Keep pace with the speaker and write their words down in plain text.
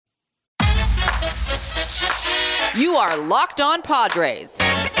You are Locked On Padres.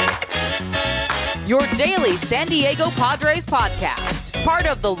 Your daily San Diego Padres podcast. Part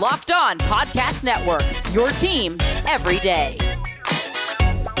of the Locked On Podcast Network. Your team every day.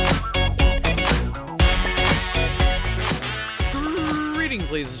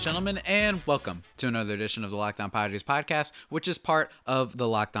 Greetings, ladies and gentlemen, and welcome to another edition of the Locked On Padres podcast, which is part of the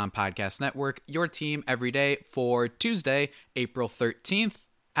Locked On Podcast Network. Your team every day for Tuesday, April 13th.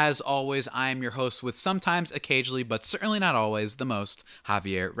 As always, I am your host with sometimes, occasionally, but certainly not always, the most,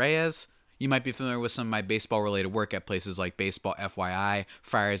 Javier Reyes. You might be familiar with some of my baseball-related work at places like Baseball FYI,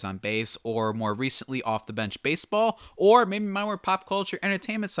 Friars on Base, or more recently, Off the Bench Baseball, or maybe my more pop culture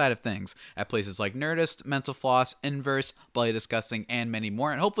entertainment side of things at places like Nerdist, Mental Floss, Inverse, Bloody Disgusting, and many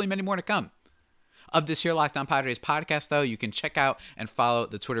more, and hopefully many more to come. Of this here Locked On Padres podcast, though, you can check out and follow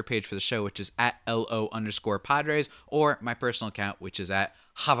the Twitter page for the show, which is at @LO_Padres, or my personal account, which is at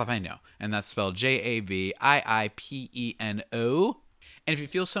Javapeno, and that's spelled JAVIIPENO. And if you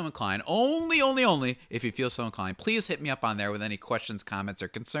feel so inclined, only if you feel so inclined, please hit me up on there with any questions, comments, or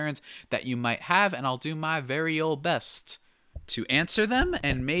concerns that you might have, and I'll do my very old best to answer them,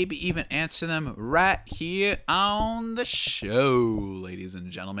 and maybe even answer them right here on the show, ladies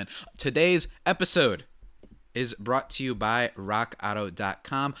and gentlemen. Today's episode is brought to you by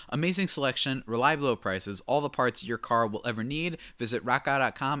RockAuto.com. Amazing selection, reliable low prices, all the parts your car will ever need. Visit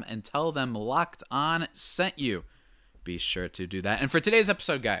RockAuto.com and tell them Locked On sent you. Be sure to do that. And for today's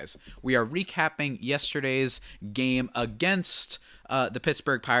episode, guys, we are recapping yesterday's game against the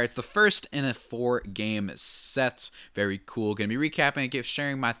Pittsburgh Pirates, the first in a 4-game set. Very cool. Going to be recapping it,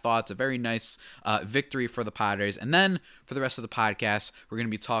 sharing my thoughts. A very nice victory for the Padres. And then for the rest of the podcast, we're going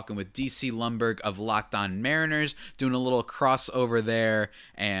to be talking with DC Lundberg of Locked On Mariners, doing a little crossover there,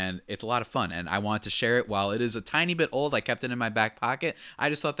 and it's a lot of fun. And I wanted to share it. While it is a tiny bit old, I kept it in my back pocket. I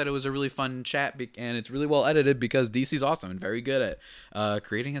just thought that it was a really fun chat, and it's really well edited because DC's awesome and very good at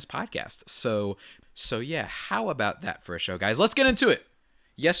creating his podcast. So yeah, how about that for a show, guys? Let's get into it.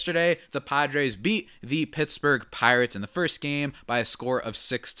 Yesterday, the Padres beat the Pittsburgh Pirates in the first game by a score of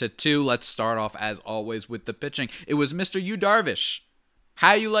 6-2. Let's start off, as always, with the pitching. It was Mr. Yu Darvish.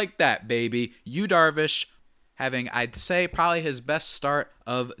 How you like that, baby? Yu Darvish having, I'd say, probably his best start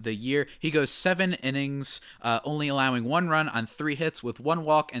of the year. He goes 7 innings, only allowing 1 run on 3 hits with 1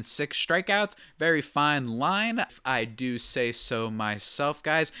 walk and 6 strikeouts. Very fine line, if I do say so myself,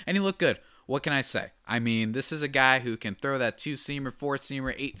 guys. And he looked good. What can I say? I mean, this is a guy who can throw that 2-seamer,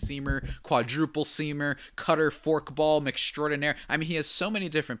 4-seamer, 8-seamer, quadruple seamer, cutter, forkball, extraordinaire. I mean, he has so many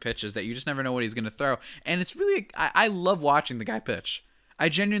different pitches that you just never know what he's going to throw. And it's really, I love watching the guy pitch. I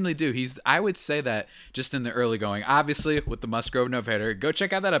genuinely do. I would say that just in the early going, obviously with the Musgrove no-hitter. Go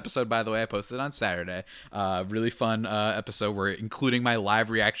check out that episode, by the way. I posted it on Saturday. Really fun episode where, including my live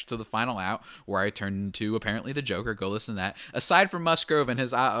reaction to the final out, where I turned into apparently the Joker. Go listen to that. Aside from Musgrove and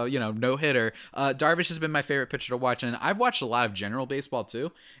his no-hitter, Darvish has been my favorite pitcher to watch, and I've watched a lot of general baseball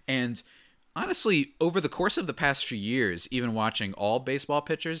too. And honestly, over the course of the past few years, even watching all baseball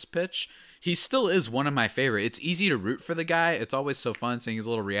pitchers pitch, he still is one of my favorite. It's easy to root for the guy. It's always so fun seeing his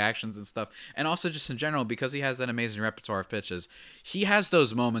little reactions and stuff. And also just in general, because he has that amazing repertoire of pitches, he has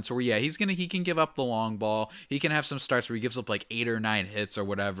those moments where, yeah, he can give up the long ball. He can have some starts where he gives up like 8 or 9 hits or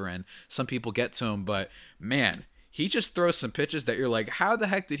whatever, and some people get to him. But man, he just throws some pitches that you're like, how the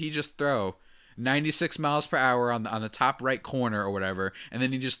heck did he just throw 96 miles per hour on the top right corner or whatever, and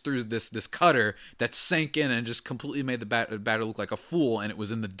then he just threw this cutter that sank in and just completely made the batter look like a fool, and it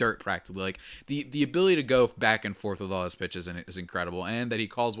was in the dirt practically. Like the ability to go back and forth with all his pitches is incredible, and that he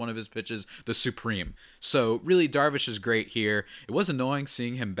calls one of his pitches the Supreme. So really, Darvish is great here. It was annoying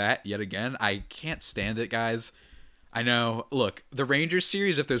seeing him bat yet again. I can't stand it, guys. I know, look, the Rangers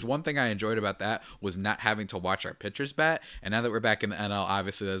series, if there's one thing I enjoyed about that, was not having to watch our pitchers bat. And now that we're back in the NL,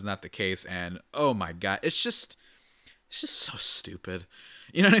 obviously that's not the case. And oh my God, it's just so stupid.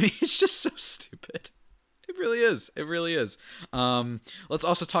 You know what I mean? It's just so stupid. It really is. It really is. Let's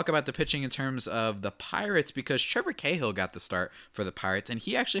also talk about the pitching in terms of the Pirates, because Trevor Cahill got the start for the Pirates, and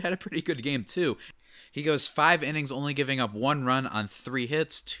he actually had a pretty good game too. He goes 5 innings, only giving up 1 run on 3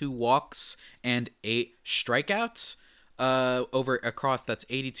 hits, 2 walks, and 8 strikeouts. Across, that's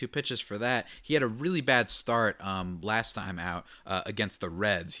 82 pitches for that. He had a really bad start last time out against the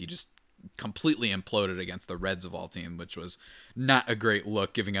Reds. He just completely imploded against the Reds of all teams, which was not a great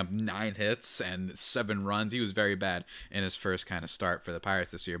look, giving up 9 hits and 7 runs. He was very bad in his first kind of start for the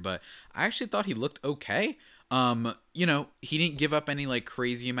Pirates this year, but I actually thought he looked okay. He didn't give up any like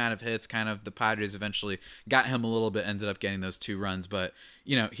crazy amount of hits. Kind of the Padres eventually got him a little bit, ended up getting those 2 runs, but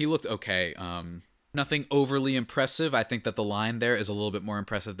he looked okay. Nothing overly impressive. I think that the line there is a little bit more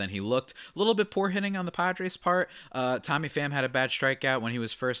impressive than he looked. A little bit poor hitting on the Padres' part. Tommy Pham had a bad strikeout when he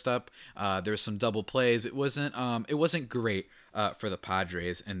was first up. There was some double plays. It wasn't great for the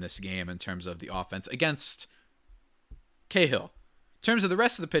Padres in this game in terms of the offense against Cahill. In terms of the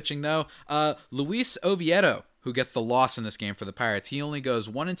rest of the pitching, though, Luis Oviedo, who gets the loss in this game for the Pirates, he only goes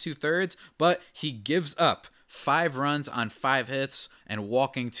 1 2/3, but he gives up 5 runs on 5 hits and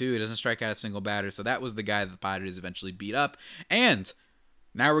walking 2. He doesn't strike out a single batter. So that was the guy that the Padres eventually beat up. And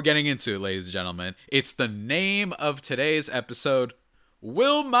now we're getting into it, ladies and gentlemen. It's the name of today's episode.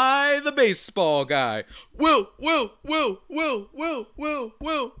 Will My the Baseball Guy. Will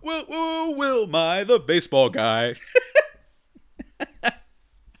My the Baseball Guy.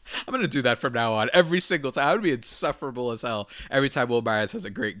 I'm going to do that from now on every single time. I would be insufferable as hell every time Will Myers has a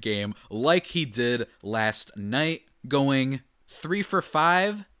great game like he did last night, going 3 for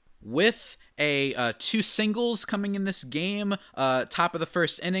 5 with a 2 singles coming in this game. Top of the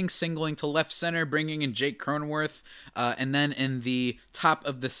first inning, singling to left center, bringing in Jake Cronenworth. And then in the top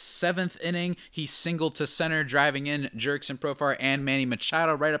of the 7th inning, he singled to center, driving in Jurickson Profar and Manny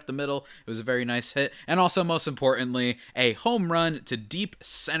Machado right up the middle. It was a very nice hit. And also, most importantly, a home run to deep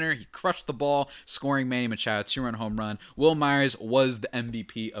center. He crushed the ball, scoring Manny Machado, 2-run home run. Will Myers was the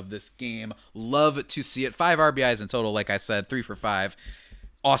MVP of this game. Love to see it. 5 RBIs in total, like I said, 3 for 5.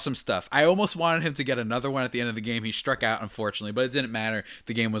 Awesome stuff. I almost wanted him to get another one at the end of the game. He struck out, unfortunately, but it didn't matter.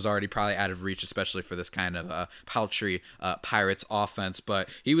 The game was already probably out of reach, especially for this kind of paltry Pirates offense. But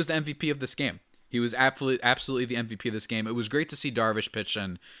he was the MVP of this game. He was absolutely the MVP of this game. It was great to see Darvish pitch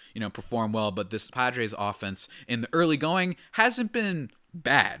and perform well, but this Padres offense in the early going hasn't been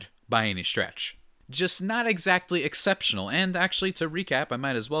bad by any stretch. Just not exactly exceptional. And actually, to recap, I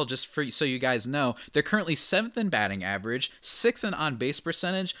might as well, just so you guys know, they're currently 7th in batting average, 6th in on-base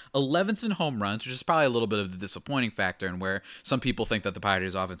percentage, 11th in home runs, which is probably a little bit of the disappointing factor and where some people think that the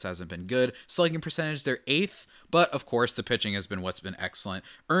Padres offense hasn't been good. Slugging percentage, they're 8th, but of course, the pitching has been what's been excellent.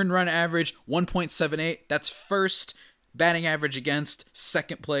 Earned run average, 1.78, that's first. Batting average against,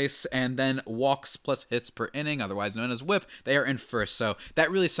 second place, and then walks plus hits per inning, otherwise known as WHIP, they are in first. So that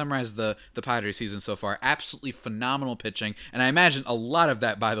really summarizes the Padres season so far. Absolutely phenomenal pitching, and I imagine a lot of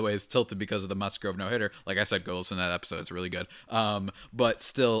that, by the way, is tilted because of the Musgrove no-hitter. Like I said, go listen to that episode, it's really good. But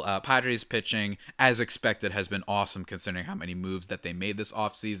still, Padres pitching, as expected, has been awesome considering how many moves that they made this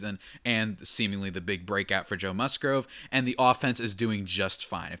offseason and seemingly the big breakout for Joe Musgrove, and the offense is doing just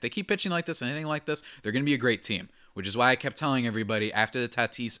fine. If they keep pitching like this and hitting like this, they're going to be a great team. Which is why I kept telling everybody after the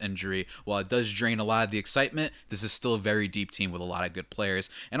Tatis injury, while it does drain a lot of the excitement, this is still a very deep team with a lot of good players.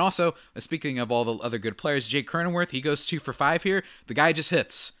 And also, speaking of all the other good players, Jake Cronenworth, he goes 2 for 5 here. The guy just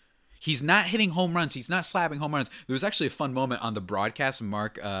hits. He's not hitting home runs. He's not slapping home runs. There was actually a fun moment on the broadcast.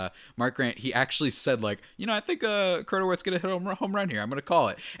 Mark Grant, he actually said, I think Cronenworth's going to hit a home run here. I'm going to call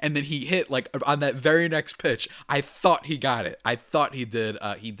it. And then he hit, on that very next pitch. I thought he got it. I thought he did.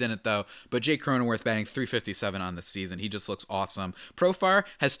 He didn't, though. But Jake Cronenworth batting .357 on the season. He just looks awesome. Profar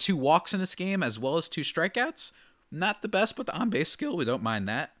has 2 walks in this game as well as 2 strikeouts. Not the best, but the on-base skill, we don't mind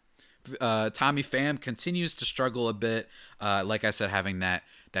that. Tommy Pham continues to struggle a bit. Like I said, having that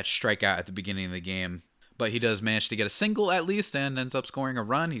strikeout at the beginning of the game. But he does manage to get a single at least and ends up scoring a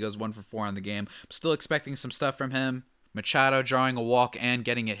run. He goes 1 for 4 on the game. I'm still expecting some stuff from him. Machado drawing a walk and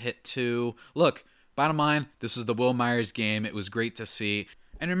getting a hit too. Look, bottom line, this is the Will Myers game. It was great to see.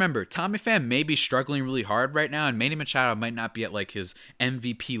 And remember, Tommy Pham may be struggling really hard right now, and Manny Machado might not be at his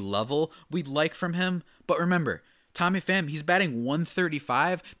MVP level we'd like from him. But remember, Tommy Pham, he's batting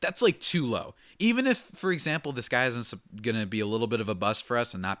 135. That's too low. Even if, for example, this guy isn't going to be a little bit of a bust for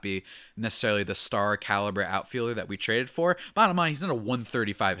us and not be necessarily the star caliber outfielder that we traded for, bottom line, he's not a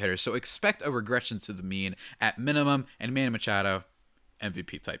 135 hitter. So expect a regression to the mean at minimum. And Manny Machado,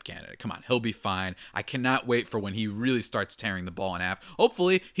 MVP type candidate. Come on, he'll be fine. I cannot wait for when he really starts tearing the ball in half.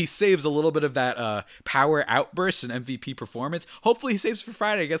 Hopefully, he saves a little bit of that power outburst and MVP performance. Hopefully, he saves for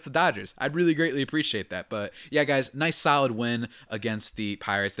Friday against the Dodgers. I'd really greatly appreciate that. But yeah, guys, nice solid win against the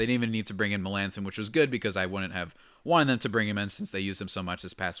Pirates. They didn't even need to bring in Melancon, which was good because I wouldn't have wanted them to bring him in since they used him so much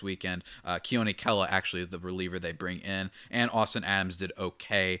this past weekend. Keone Kela actually is the reliever they bring in, and Austin Adams did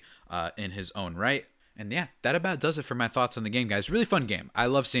okay in his own right. And yeah, that about does it for my thoughts on the game, guys. Really fun game. I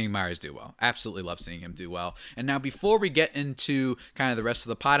love seeing Myers do well. Absolutely love seeing him do well. And now before we get into kind of the rest of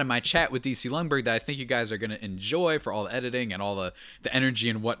the pod and my chat with DC Lundberg that I think you guys are going to enjoy for all the editing and all the energy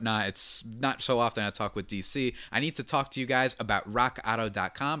and whatnot, it's not so often I talk with DC. I need to talk to you guys about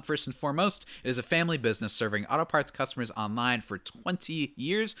rockauto.com. First and foremost, it is a family business serving auto parts customers online for 20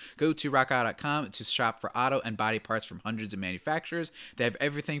 years. Go to rockauto.com to shop for auto and body parts from hundreds of manufacturers. They have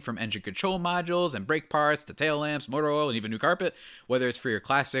everything from engine control modules and brake parts to tail lamps, motor oil, and even new carpet. Whether it's for your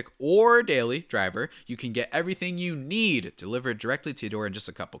classic or daily driver, you can get everything you need delivered directly to your door in just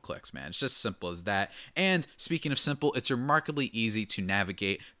a couple clicks, man. It's just as simple as that. And speaking of simple, it's remarkably easy to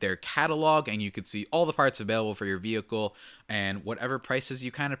navigate their catalog, and you can see all the parts available for your vehicle and whatever prices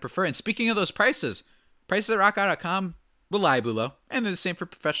you kind of prefer. And speaking of those prices at rockauto.com, reliably low, and they're the same for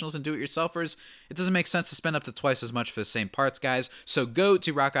professionals and do-it-yourselfers. It doesn't make sense to spend up to twice as much for the same parts, guys. So go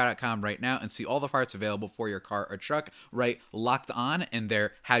to rockauto.com right now and see all the parts available for your car or truck. Right, Locked On in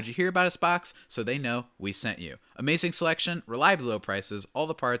their "How'd you hear about us" box, so they know we sent you. Amazing selection, reliably low prices, all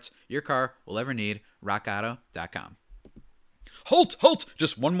the parts your car will ever need. rockauto.com. Halt!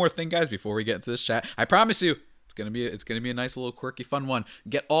 Just one more thing, guys, before we get into this chat. I promise you, It's gonna be a nice little quirky fun one.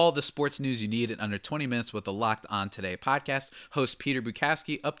 Get all the sports news you need in under 20 minutes with the Locked On Today podcast. Host Peter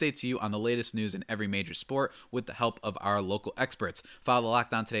Bukowski updates you on the latest news in every major sport with the help of our local experts. Follow the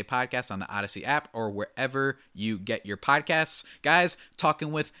Locked On Today podcast on the Odyssey app or wherever you get your podcasts. Guys,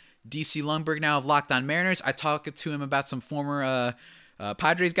 talking with DC Lundberg now of Locked On Mariners. I talked to him about some former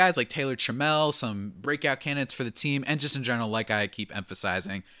Padres guys like Taylor Trammell, some breakout candidates for the team, and just in general, like I keep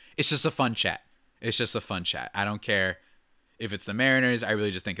emphasizing, it's just a fun chat. I don't care if it's the Mariners. I really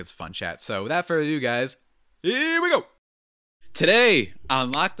just think it's a fun chat. So without further ado, guys, here we go. Today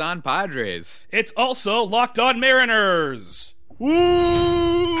on Locked On Padres, it's also Locked On Mariners.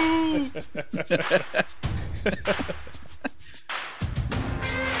 Woo!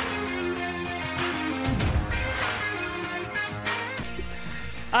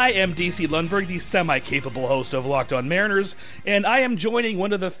 I am DC Lundberg, the semi-capable host of Locked On Mariners, and I am joining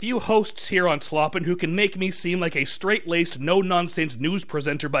one of the few hosts here on Sloppin' who can make me seem like a straight-laced, no-nonsense news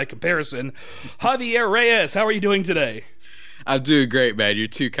presenter by comparison. Javier Reyes, how are you doing today? I'm doing great, man. You're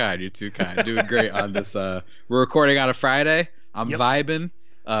too kind. Doing great on this. We're recording on a Friday. I'm vibing.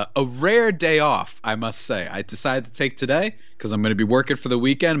 A rare day off, I must say. I decided to take today because I'm going to be working for the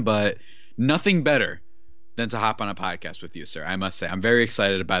weekend, but nothing better than to hop on a podcast with you, sir. I must say, I'm very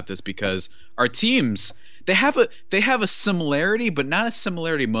excited about this because our teams, they have a similarity, but not a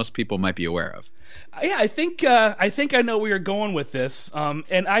similarity most people might be aware of. Yeah, I think I know where you're going with this,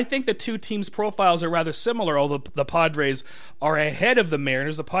 and I think the two teams' profiles are rather similar, although the Padres are ahead of the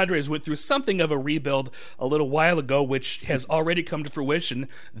Mariners. The Padres went through something of a rebuild a little while ago, which has already come to fruition.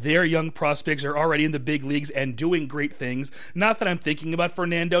 Their young prospects are already in the big leagues and doing great things. Not that I'm thinking about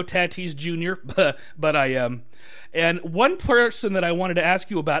Fernando Tatis Jr., but I am. And one person that I wanted to ask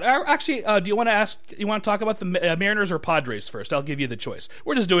you about, actually, do you want to talk about the Mariners or Padres first? I'll give you the choice.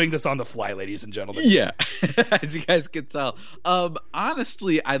 We're just doing this on the fly, ladies and gentlemen. Yeah, as you guys can tell.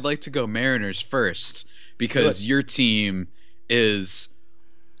 Honestly, I'd like to go Mariners first because your team is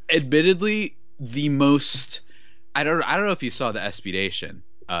admittedly the most. I don't know if you saw the SB Nation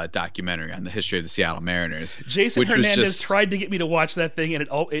documentary on the history of the Seattle Mariners. Jason Hernandez tried to get me to watch that thing, and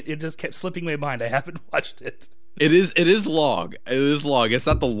it just kept slipping my mind. I haven't watched it. It is long. It's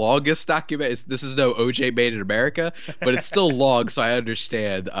not the longest document. This is no OJ Made in America, but it's still long, so I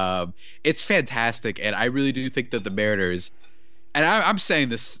understand. It's fantastic, and I really do think that the Mariners, and I'm saying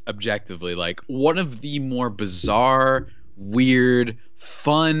this objectively, like one of the more bizarre, weird,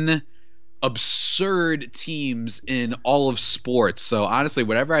 fun, absurd teams in all of sports. So honestly,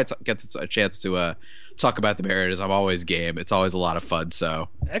 whenever I get a chance to talk about the Mariners, I'm always game. It's always a lot of fun. So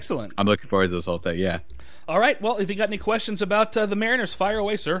excellent. I'm looking forward to this whole thing. Yeah. All right. Well, if you got any questions about the Mariners, fire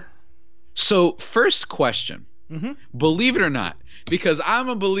away, sir. So first question, believe it or not, because I'm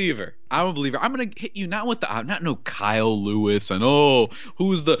a believer. I'm going to hit you not with not no Kyle Lewis and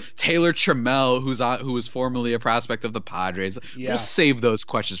who's the Taylor Trammell who was formerly a prospect of the Padres. Yeah. We'll save those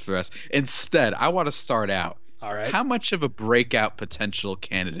questions for us. Instead, I want to start out. All right. How much of a breakout potential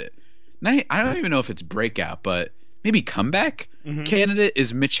candidate? I don't even know if it's breakout, but maybe comeback candidate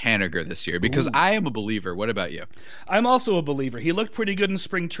is Mitch Haniger this year, because I am a believer. What about you? I'm also a believer. He looked pretty good in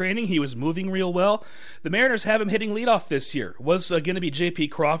spring training. He was moving real well. The Mariners have him hitting leadoff this year. Was going to be J.P.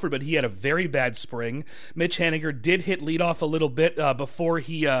 Crawford, but he had a very bad spring. Mitch Haniger did hit leadoff a little bit before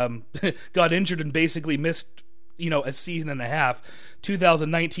he got injured and basically missed a season and a half.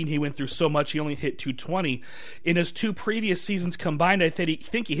 2019, he went through so much, he only hit 220. In his two previous seasons combined, I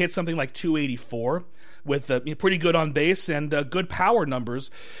think he hit something like 284. with pretty good on base and good power numbers.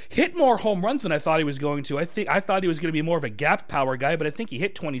 Hit more home runs than I thought he was going to. I thought he was going to be more of a gap power guy, but I think he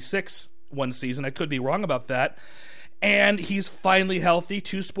hit 26 one season. I could be wrong about that. And he's finally healthy.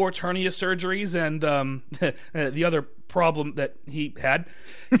 2 sports hernia surgeries and the other problem that he had.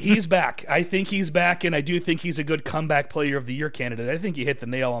 He's back. I think he's back, and I do think he's a good comeback player of the year candidate. I think he hit the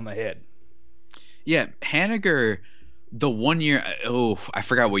nail on the head. Yeah, Haniger, the 1 year, I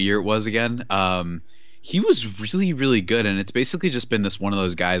forgot what year it was again. He was really, really good, and it's basically just been this one of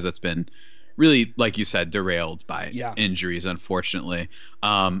those guys that's been really, like you said, derailed by injuries, unfortunately.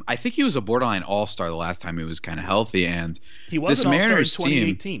 I think he was a borderline all-star the last time he was kind of healthy, and he was an all-star in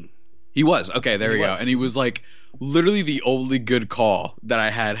 2018. He was. Okay, there we go. And he was like literally the only good call that I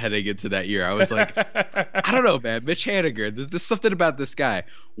had heading into that year. I was like, I don't know, man. Mitch Haniger, there's something about this guy.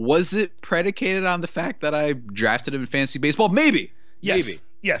 Was it predicated on the fact that I drafted him in fantasy baseball? Maybe. Yes. Maybe.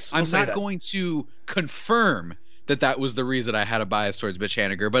 Yes. I'm not going to confirm that was the reason I had a bias towards Mitch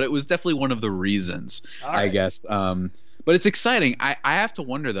Haniger, but it was definitely one of the reasons, I guess. But it's exciting. I have to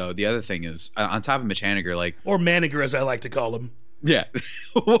wonder, though, the other thing is, on top of Mitch Haniger, like... Or Maniger, as I like to call him. Yeah.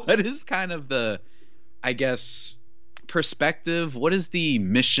 What is kind of the, I guess, perspective? What is the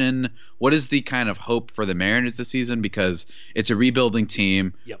mission? What is the kind of hope for the Mariners this season? Because it's a rebuilding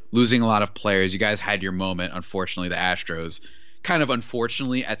team, losing a lot of players. You guys had your moment, unfortunately, the Astros. Kind of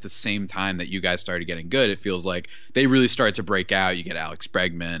unfortunately, at the same time that you guys started getting good, it feels like they really started to break out. You get Alex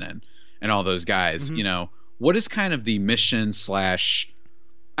Bregman and all those guys. You know, what is kind of the mission / I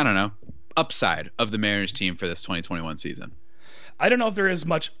don't know, upside of the Mariners team for this 2021 season? I don't know if there is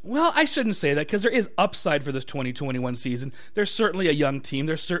much. Well, I shouldn't say that because there is upside for this 2021 season. There's certainly a young team.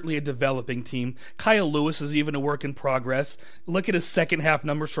 There's certainly a developing team. Kyle Lewis is even a work in progress. Look at his second half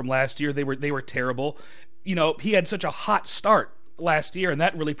numbers from last year. They were terrible. You know, he had such a hot start last year, and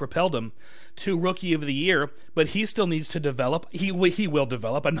that really propelled him to Rookie of the Year, but he still needs to develop. He will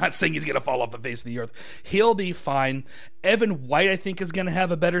develop. I'm not saying he's going to fall off the face of the earth. He'll be fine. Evan White, I think, is going to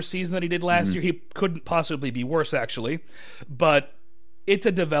have a better season than he did last year. He couldn't possibly be worse, actually, but it's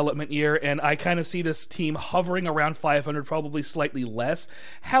a development year, and I kind of see this team hovering around 500, probably slightly less.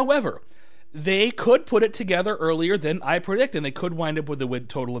 However, they could put it together earlier than I predict, and they could wind up with a win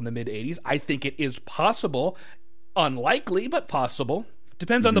total in the mid-80s. I think it is possible. Unlikely, but possible.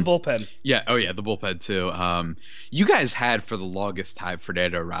 Depends on the bullpen. Yeah. Oh, yeah. The bullpen, too. You guys had, for the longest time,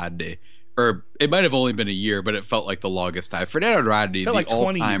 Fernando Rodney. Or it might have only been a year, but it felt like the longest time. Fernando Rodney, the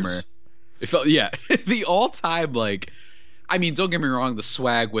all-timer. It felt, the all-time, like... I mean, don't get me wrong, the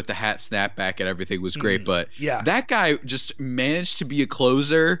swag with the hat snapback and everything was great, but that guy just managed to be a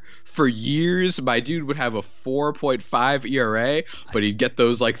closer for years. My dude would have a 4.5 ERA, but he'd get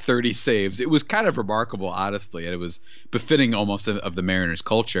those like 30 saves. It was kind of remarkable, honestly, and it was befitting almost of the Mariners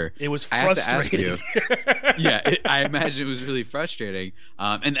culture. It was frustrating. I imagine it was really frustrating.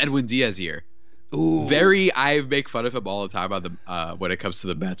 And Edwin Diaz here. Ooh. I make fun of him all the time on the when it comes to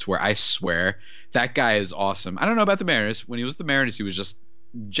the Mets, where I swear that guy is awesome. I don't know about the Mariners. When he was the Mariners, he was just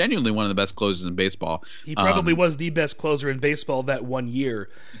genuinely one of the best closers in baseball. He probably was the best closer in baseball that 1 year.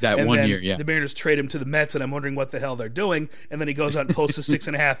 The Mariners trade him to the Mets, and I'm wondering what the hell they're doing. And then he goes out and posts a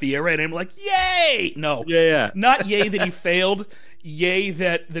 6.5 ERA, and I'm like, yay! No. Yeah. Not yay that he failed. Yay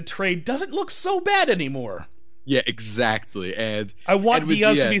that the trade doesn't look so bad anymore. Yeah, exactly. And I want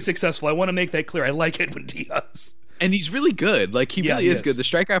Diaz to be successful. I want to make that clear. I like Edwin Diaz. And he's really good. Like, he really is good. The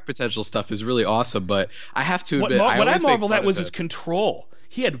strikeout potential stuff is really awesome, but I have to admit, what I marveled at was his control.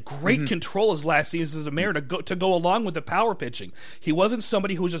 He had great control his last season as a Mariner to go along with the power pitching. He wasn't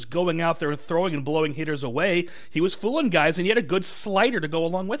somebody who was just going out there and throwing and blowing hitters away. He was fooling guys, and he had a good slider to go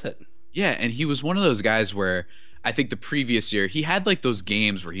along with it. Yeah, and he was one of those guys where I think the previous year he had like those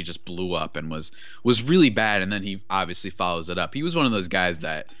games where he just blew up and was really bad, and then he obviously follows it up. He was one of those guys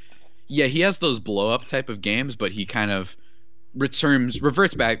that, he has those blow up type of games, but he kind of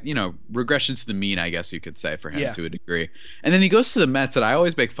reverts back, regression to the mean, I guess you could say, for him to a degree. And then he goes to the Mets, and I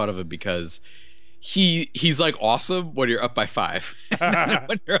always make fun of him because he's like awesome when you're up by 5. And then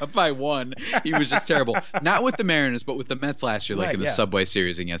when you're up by 1, he was just terrible. Not with the Mariners, but with the Mets last year, in the Subway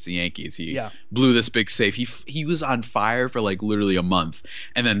Series against the Yankees. He blew this big save. He was on fire for like literally a month,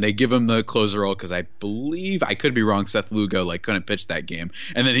 and then they give him the closer role because I believe, I could be wrong, Seth Lugo couldn't pitch that game,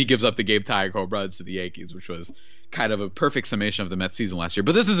 and then he gives up the game tying home runs to the Yankees, which was kind of a perfect summation of the Mets season last year.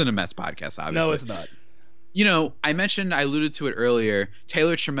 But this isn't a Mets podcast, obviously. No, it's not. I alluded to it earlier,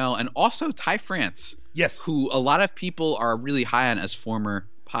 Taylor Trammell and also Ty France. Yes. Who a lot of people are really high on as former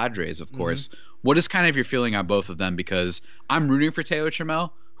Padres, of course. What is kind of your feeling on both of them? Because I'm rooting for Taylor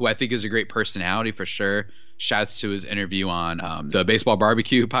Trammell, who I think is a great personality for sure. Shouts to his interview on the Baseball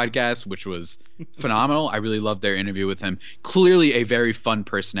Barbecue podcast, which was phenomenal. I really loved their interview with him. Clearly a very fun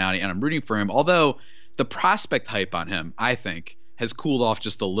personality, and I'm rooting for him. Although the prospect hype on him, I think, has cooled off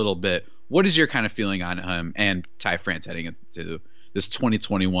just a little bit. What is your kind of feeling on him and Ty France heading into this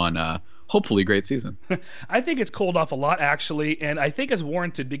 2021 hopefully great season? I think it's cooled off a lot, actually, and I think it's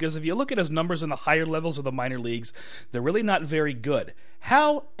warranted because if you look at his numbers in the higher levels of the minor leagues, they're really not very good.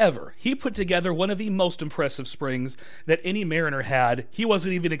 However, he put together one of the most impressive springs that any Mariner had. He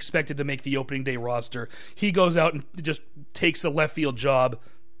wasn't even expected to make the opening day roster. He goes out and just takes a left field job,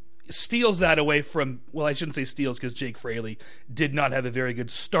 steals that away from, well, I shouldn't say steals because Jake Fraley did not have a very good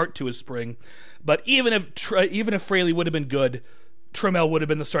start to his spring. But even if Fraley would have been good, Trammell would have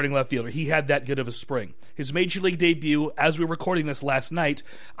been the starting left fielder. He had that good of a spring. His Major League debut, as we were recording this last night,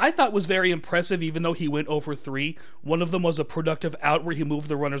 I thought was very impressive, even though he went 0 for 3. One of them was a productive out where he moved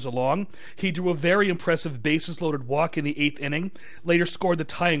the runners along. He drew a very impressive bases-loaded walk in the 8th inning, later scored the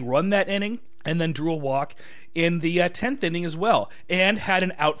tying run that inning, and then drew a walk in the 10th inning as well, and had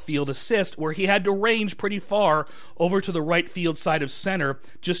an outfield assist where he had to range pretty far over to the right field side of center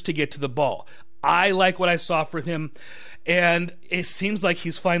just to get to the ball. I like what I saw from him, and it seems like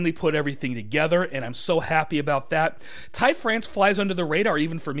he's finally put everything together, and I'm so happy about that. Ty France flies under the radar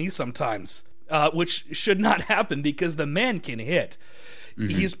even for me sometimes, which should not happen because the man can hit.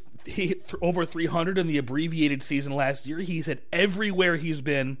 Mm-hmm. He over 300 in the abbreviated season last year. He's hit everywhere he's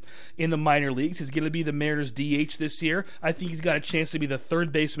been in the minor leagues. He's going to be the Mariners' DH this year. I think he's got a chance to be the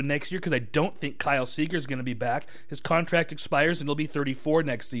third baseman next year because I don't think Kyle Seager is going to be back. His contract expires and he'll be 34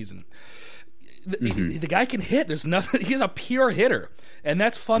 next season. The guy can hit. There's nothing. He's a pure hitter, and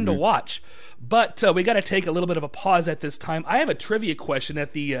that's fun to watch. But we got to take a little bit of a pause at this time. I have a trivia question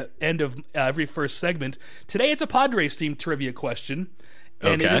at the end of every first segment. Today it's a Padres-themed trivia question,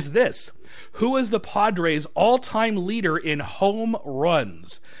 and it is this. Who is the Padres' all-time leader in home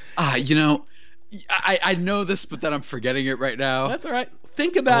runs? I know this, but then I'm forgetting it right now. That's all right.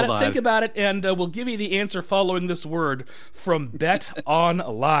 Think about it, and we'll give you the answer following this word from Bet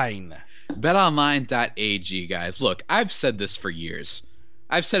Online. BetOnline.ag, guys. Look, I've said this for years.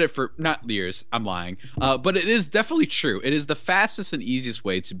 I've said it for, not years, I'm lying. But it is definitely true. It is the fastest and easiest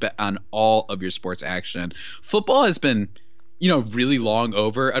way to bet on all of your sports action. Football has been, really long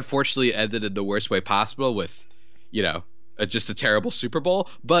over. Unfortunately, it ended in the worst way possible with, just a terrible Super Bowl.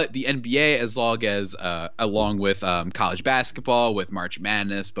 But the NBA, along with college basketball, with March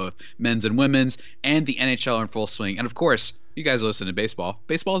Madness, both men's and women's, and the NHL are in full swing. And of course, you guys listen to baseball.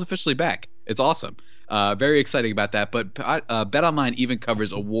 Baseball is officially back. It's awesome. Very exciting about that. But BetOnline even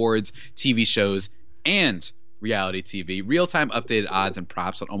covers awards, TV shows, and reality TV. Real-time updated odds and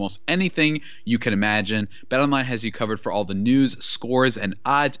props on almost anything you can imagine. BetOnline has you covered for all the news, scores, and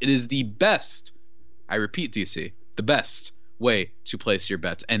odds. It is the best, I repeat, DC, the best way to place your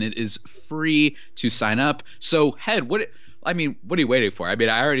bets. And it is free to sign up. So, what are you waiting for? I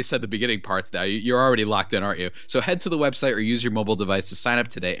already said the beginning parts now. You're already locked in, aren't you? So head to the website or use your mobile device to sign up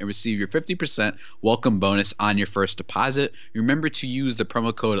today and receive your 50% welcome bonus on your first deposit. Remember to use the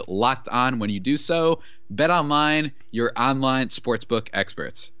promo code LOCKEDON when you do so. BetOnline, your online sportsbook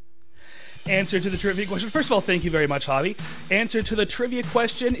experts. Answer to the trivia question. First of all, thank you very much, Javi. Answer to the trivia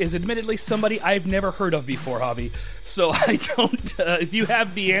question is admittedly somebody I've never heard of before, Javi. So I don't. If you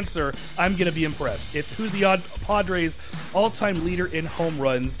have the answer, I'm going to be impressed. It's who's the Padres' all-time leader in home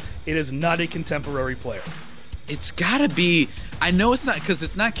runs. It is not a contemporary player. It's got to be. I know it's not because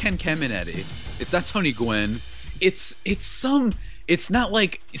it's not Ken Caminiti. It's not Tony Gwynn. It's some. It's not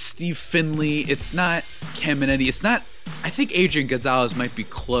like Steve Finley. It's not Caminiti. It's not. I think Adrian Gonzalez might be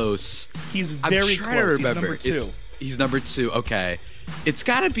close. He's very close. He's number 2. He's number 2. Okay. It's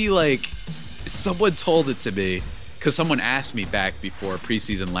got to be like someone told it to me because someone asked me back before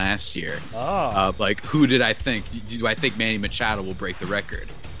preseason last year. Who did I think? Do I think Manny Machado will break the record?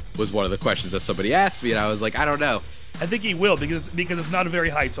 Was one of the questions that somebody asked me, and I was like, I don't know. I think he will because it's not a very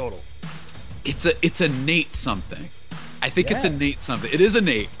high total. It's a Nate something. I think it's a Nate something. It is a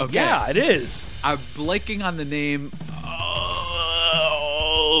Nate. Okay. Yeah, it is. I'm blanking on the name.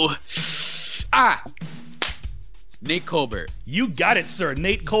 Nate Colbert. You got it, sir.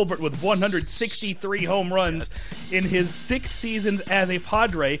 Nate Colbert with 163 home runs in his 6 seasons as a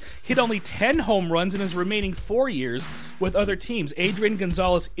Padre. Hit only 10 home runs in his remaining 4 years with other teams. Adrian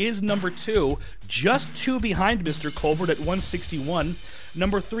Gonzalez is number 2, just 2 behind Mr. Colbert at 161.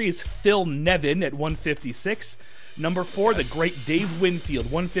 Number 3 is Phil Nevin at 156. Number 4, the great Dave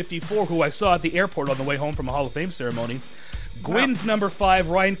Winfield, 154, who I saw at the airport on the way home from a Hall of Fame ceremony. Gwyn's number 5,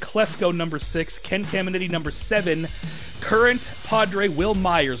 Ryan Klesko number 6, Ken Caminiti number 7, current Padre Will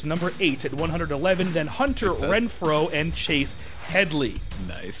Myers number 8 at 111, then Hunter Renfroe and Chase Headley.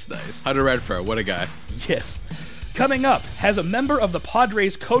 Nice. Hunter Renfroe, what a guy. Yes. Coming up, has a member of the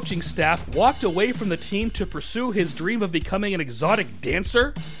Padres coaching staff walked away from the team to pursue his dream of becoming an exotic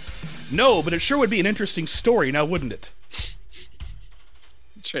dancer? No, but it sure would be an interesting story, now wouldn't it?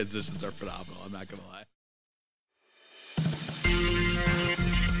 Transitions are phenomenal, I'm not going to lie.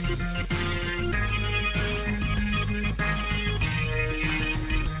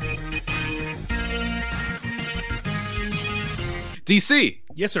 DC.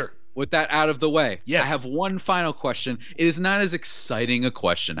 Yes, sir. With that out of the way, yes. I have one final question. It is not as exciting a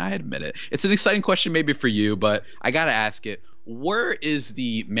question, I admit it. It's an exciting question maybe for you, but I got to ask it. Where is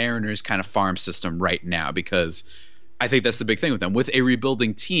the Mariners kind of farm system right now? Because I think that's the big thing with them. With a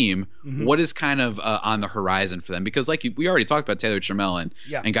rebuilding team, what is kind of on the horizon for them? Because like we already talked about Taylor Trammell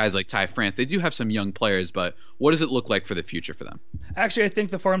and guys like Ty France, they do have some young players, but what does it look like for the future for them? Actually, I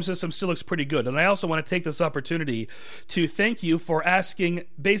think the farm system still looks pretty good. And I also want to take this opportunity to thank you for asking,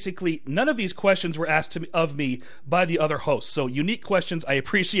 basically, none of these questions were asked of me by the other hosts. So unique questions, I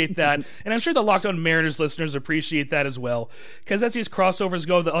appreciate that. And I'm sure the Locked On Mariners listeners appreciate that as well. Because as these crossovers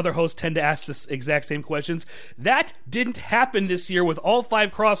go, the other hosts tend to ask the exact same questions. That didn't happen this year with all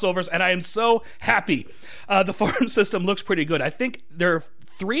 5 crossovers, and I am so happy. The farm system looks pretty good. I think there are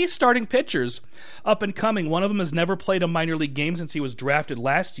 3 starting pitchers up and coming. One of them has never played a minor league game since he was drafted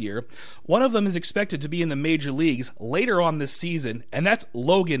last year. One of them is expected to be in the major leagues later on this season, and that's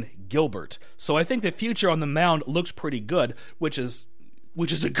Logan Gilbert. So I think the future on the mound looks pretty good, which is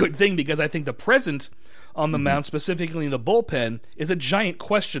a good thing because I think the present on the mound, specifically in the bullpen, is a giant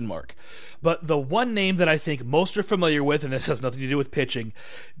question mark. But the one name that I think most are familiar with, and this has nothing to do with pitching,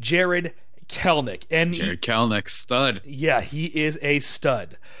 Jarred Kelenic. And Jarred Kelenic, stud. Yeah, he is a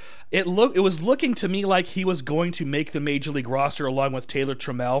stud. It was looking to me like he was going to make the major league roster along with Taylor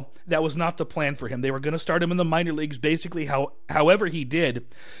Trammell. That was not the plan for him. They were going to start him in the minor leagues basically however he did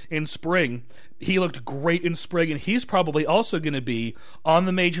in spring. He looked great in spring, and he's probably also going to be on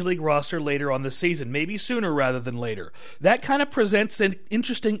the major league roster later on the season, maybe sooner rather than later. That kind of presents an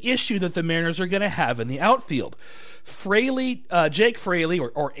interesting issue that the Mariners are going to have in the outfield. Fraley, Jake Fraley,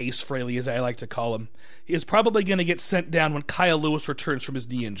 or Ace Fraley as I like to call him, is probably going to get sent down when Kyle Lewis returns from his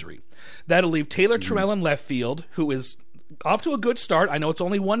knee injury. That'll leave Taylor Trammell in left field, who is off to a good start. I know it's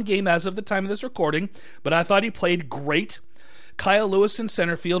only 1 game as of the time of this recording, but I thought he played great. Kyle Lewis in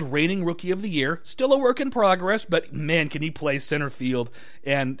center field, reigning Rookie of the Year. Still a work in progress, but man, can he play center field.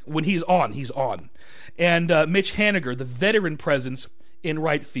 And when he's on, he's on. And Mitch Haniger, the veteran presence in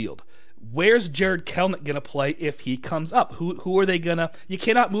right field. Where's Jarred Kelenic going to play if he comes up? Who are they going to... You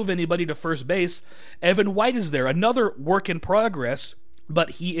cannot move anybody to first base. Evan White is there, another work in progress,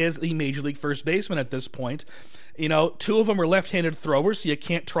 but he is the major league first baseman at this point. You know, 2 of them are left-handed throwers, so you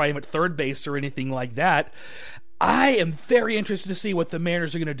can't try him at third base or anything like that. I am very interested to see what the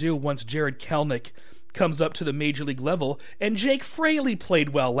Mariners are going to do once Jarred Kelenic comes up to the major league level. And Jake Fraley played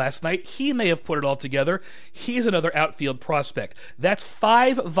well last night. He may have put it all together. He's another outfield prospect. That's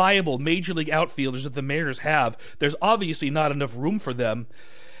 5 viable major league outfielders that the Mariners have. There's obviously not enough room for them.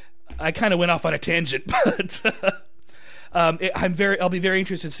 I kind of went off on a tangent, but I'll be very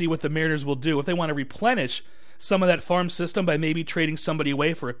interested to see what the Mariners will do if they want to replenish some of that farm system by maybe trading somebody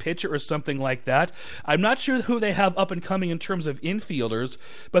away for a pitcher or something like that. I'm not sure who they have up and coming in terms of infielders,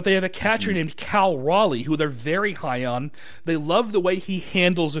 but they have a catcher named Cal Raleigh, who they're very high on. They love the way he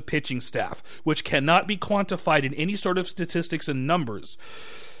handles a pitching staff, which cannot be quantified in any sort of statistics and numbers.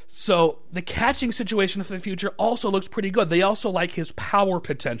 So the catching situation for the future also looks pretty good. They also like his power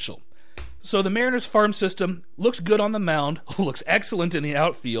potential. So the Mariners farm system looks good on the mound, looks excellent in the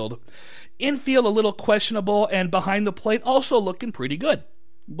outfield. Infield a little questionable, and behind the plate also looking pretty good.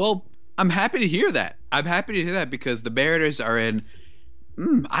 Well, I'm happy to hear that. Because the Mariners are in,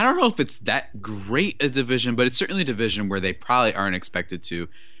 I don't know if it's that great a division, but it's certainly a division where they probably aren't expected to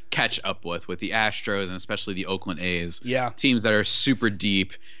catch up with the Astros and especially the Oakland A's. Yeah. Teams that are super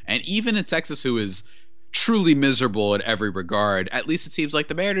deep. And even in Texas, who is truly miserable in every regard, at least it seems like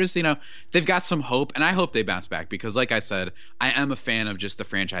the Mariners, they've got some hope, and I hope they bounce back because, like I said, I am a fan of just the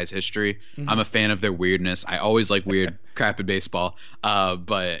franchise history. I'm a fan of their weirdness. I always like weird crap in baseball,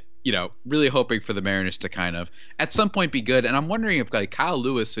 but really hoping for the Mariners to kind of at some point be good. And I'm wondering if like Kyle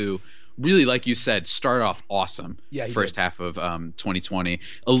Lewis, who really, like you said, started off awesome first half of 2020.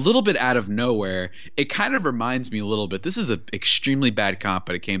 A little bit out of nowhere. It kind of reminds me a little bit. This is an extremely bad comp,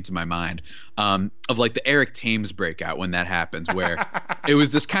 but it came to my mind of like the Eric Thames breakout when that happens, where it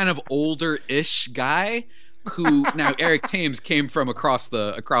was this kind of older-ish guy, who now Eric Thames came from across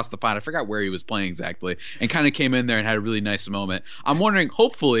the pond. I forgot where he was playing exactly, and kind of came in there and had a really nice moment. I'm wondering,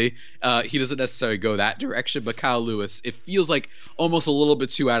 hopefully, he doesn't necessarily go that direction, but Kyle Lewis, it feels like almost a little bit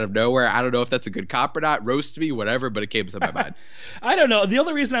too out of nowhere. I don't know if that's a good cop or not. Roast me, whatever, but it came to my mind. I don't know. The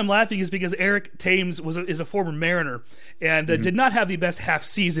only reason I'm laughing is because Eric Thames is a former Mariner and did not have the best half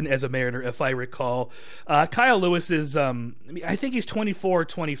season as a Mariner, if I recall. Kyle Lewis is, I think he's 24 or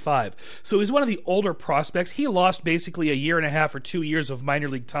 25, so he's one of the older prospects. He lost basically a year and a half or 2 years of minor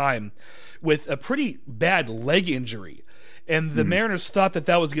league time with a pretty bad leg injury. And the Mariners thought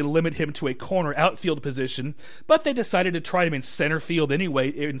that was going to limit him to a corner outfield position, but they decided to try him in center field anyway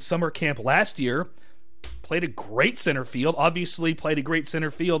in summer camp last year. Played a great center field, obviously played a great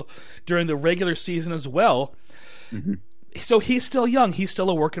center field during the regular season as well. So he's still young. He's still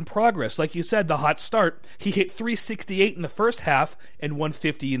a work in progress. Like you said, the hot start, he hit 368 in the first half and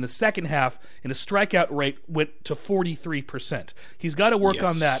 150 in the second half, and his strikeout rate went to 43%. He's got to work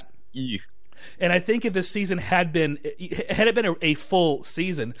on that. And I think if this season had it been a full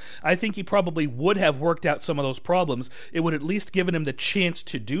season, I think he probably would have worked out some of those problems. It would at least given him the chance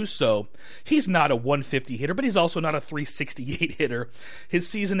to do so. He's not a 150 hitter, but he's also not a 368 hitter. His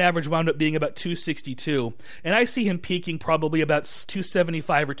season average wound up being about 262, and I see him peaking probably about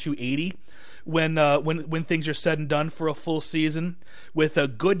 275 or 280 when things are said and done for a full season, with a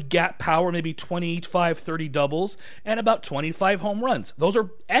good gap power, maybe 25, 30 doubles, and about 25 home runs. Those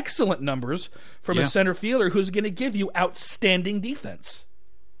are excellent numbers from a center fielder who's going to give you outstanding defense.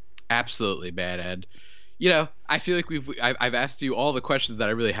 Absolutely, Bad Ed. You know, I feel like I've asked you all the questions that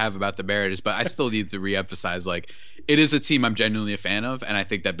I really have about the Mariners, but I still need to reemphasize, like, it is a team I'm genuinely a fan of, and I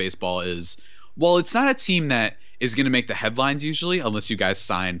think that baseball is, well, it's not a team that is going to make the headlines usually, unless you guys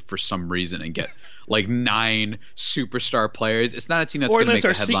sign for some reason and get like 9 superstar players. It's not a team that's going to make the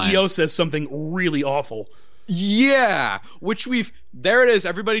headlines. Or unless our CEO says something really awful. Yeah, which there it is,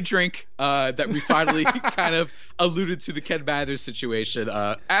 everybody drink, that we finally kind of alluded to the Ken Mathers situation.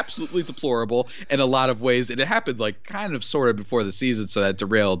 Absolutely deplorable in a lot of ways, and it happened like kind of sort of before the season, so that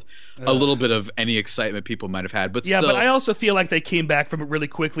derailed a little bit of any excitement people might have had. But yeah, still, but I also feel like they came back from it really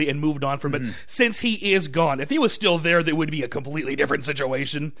quickly and moved on from it. Since he is gone, if he was still there, that would be a completely different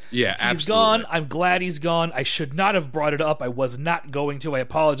situation. Yeah, he's absolutely. Gone. I'm glad he's gone. I should not have brought it up. I was not going to. I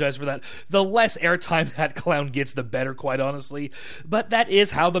apologize for that. The less airtime that clown gets, the better, quite honestly. But that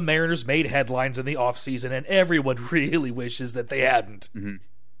is how the Mariners made headlines in the offseason, and everyone really wishes that they hadn't.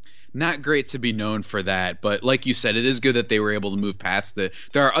 Not great to be known for that, but like you said, it is good that they were able to move past it.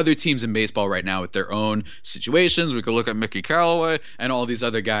 There are other teams in baseball right now with their own situations. We could look at Mickey Callaway and all these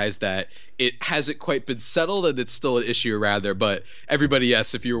other guys that it hasn't quite been settled, and it's still an issue rather. But everybody,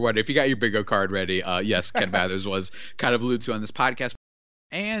 yes, if you were wondering, if you got your bingo card ready, yes, Ken Mathers was kind of alluded to on this podcast.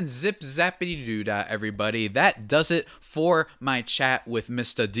 And zip zappity doo dah, everybody. That does it for my chat with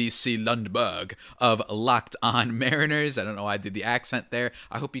Mr. DC Lundberg of Locked On Mariners. I don't know why I did the accent there.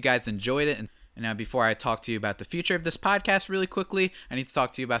 I hope you guys enjoyed it. And now, before I talk to you about the future of this podcast really quickly, I need to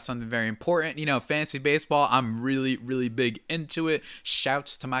talk to you about something very important. You know, fantasy baseball, I'm really, really big into it.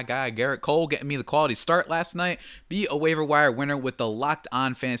 Shouts to my guy, Garrett Cole, getting me the quality start last night. Be a waiver wire winner with the Locked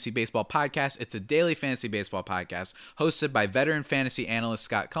On Fantasy Baseball podcast. It's a daily fantasy baseball podcast hosted by veteran fantasy analyst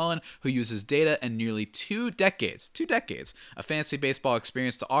Scott Cullen, who uses data and nearly 2 decades of fantasy baseball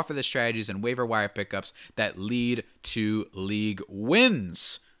experience to offer the strategies and waiver wire pickups that lead to league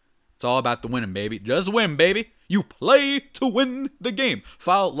wins. It's all about the winning, baby. Just win, baby. You play to win the game.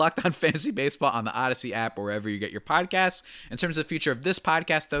 Follow Locked On Fantasy Baseball on the Odyssey app or wherever you get your podcasts. In terms of the future of this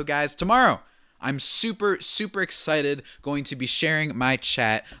podcast, though, guys, tomorrow, I'm super, super excited going to be sharing my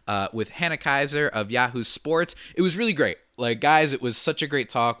chat with Hannah Kaiser of Yahoo Sports. It was really great. Like, guys, it was such a great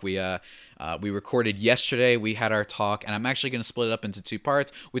talk. We recorded yesterday. We had our talk, and I'm actually going to split it up into 2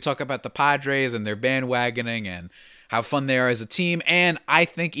 parts. We talk about the Padres and their bandwagoning and how fun they are as a team. And I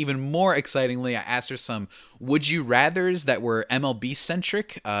think even more excitingly, I asked her some would you rathers that were MLB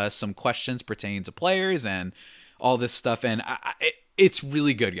centric, some questions pertaining to players and all this stuff. And it's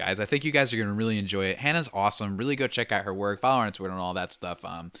really good, guys. I think you guys are going to really enjoy it. Hannah's awesome. Really go check out her work. Follow her on Twitter and all that stuff.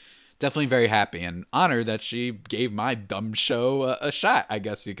 Definitely very happy and honored that she gave my dumb show a shot, I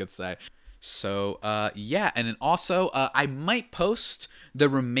guess you could say. So, yeah, and then also, I might post the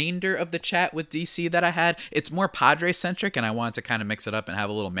remainder of the chat with DC that I had. It's more Padres-centric, and I wanted to kind of mix it up and have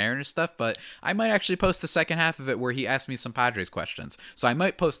a little Mariners stuff, but I might actually post the second half of it where he asked me some Padres questions. So I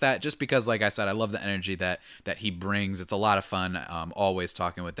might post that just because, like I said, I love the energy that he brings. It's a lot of fun, always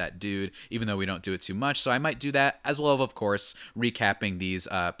talking with that dude, even though we don't do it too much. So I might do that, as well as, of course, recapping these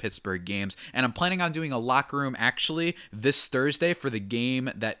Pittsburgh games. And I'm planning on doing a locker room, actually, this Thursday for the game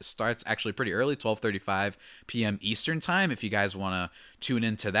that starts actually actually pretty early, 12:35 p.m. Eastern time. If you guys want to tune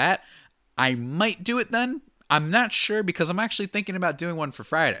into that, I might do it then. I'm not sure because I'm actually thinking about doing one for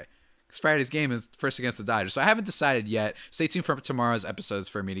Friday. Because Friday's game is first against the Dodgers. So I haven't decided yet. Stay tuned for tomorrow's episodes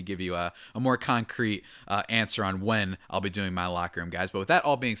for me to give you a more concrete answer on when I'll be doing my locker room, guys. But with that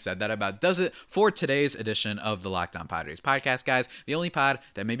all being said, that about does it for today's edition of the Locked On Padres podcast, guys. The only pod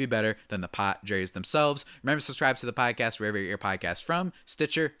that may be better than the Padres themselves. Remember to subscribe to the podcast wherever you get your podcasts from.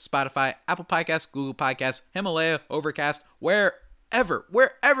 Stitcher, Spotify, Apple Podcasts, Google Podcasts, Himalaya, Overcast,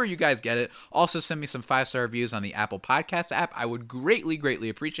 wherever you guys get it. Also send me some 5-star reviews on the Apple Podcast app. I would greatly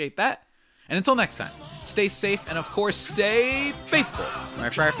appreciate that. And until next time, stay safe and of course stay faithful. My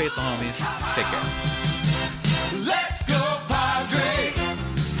Friar Faithful homies, take care.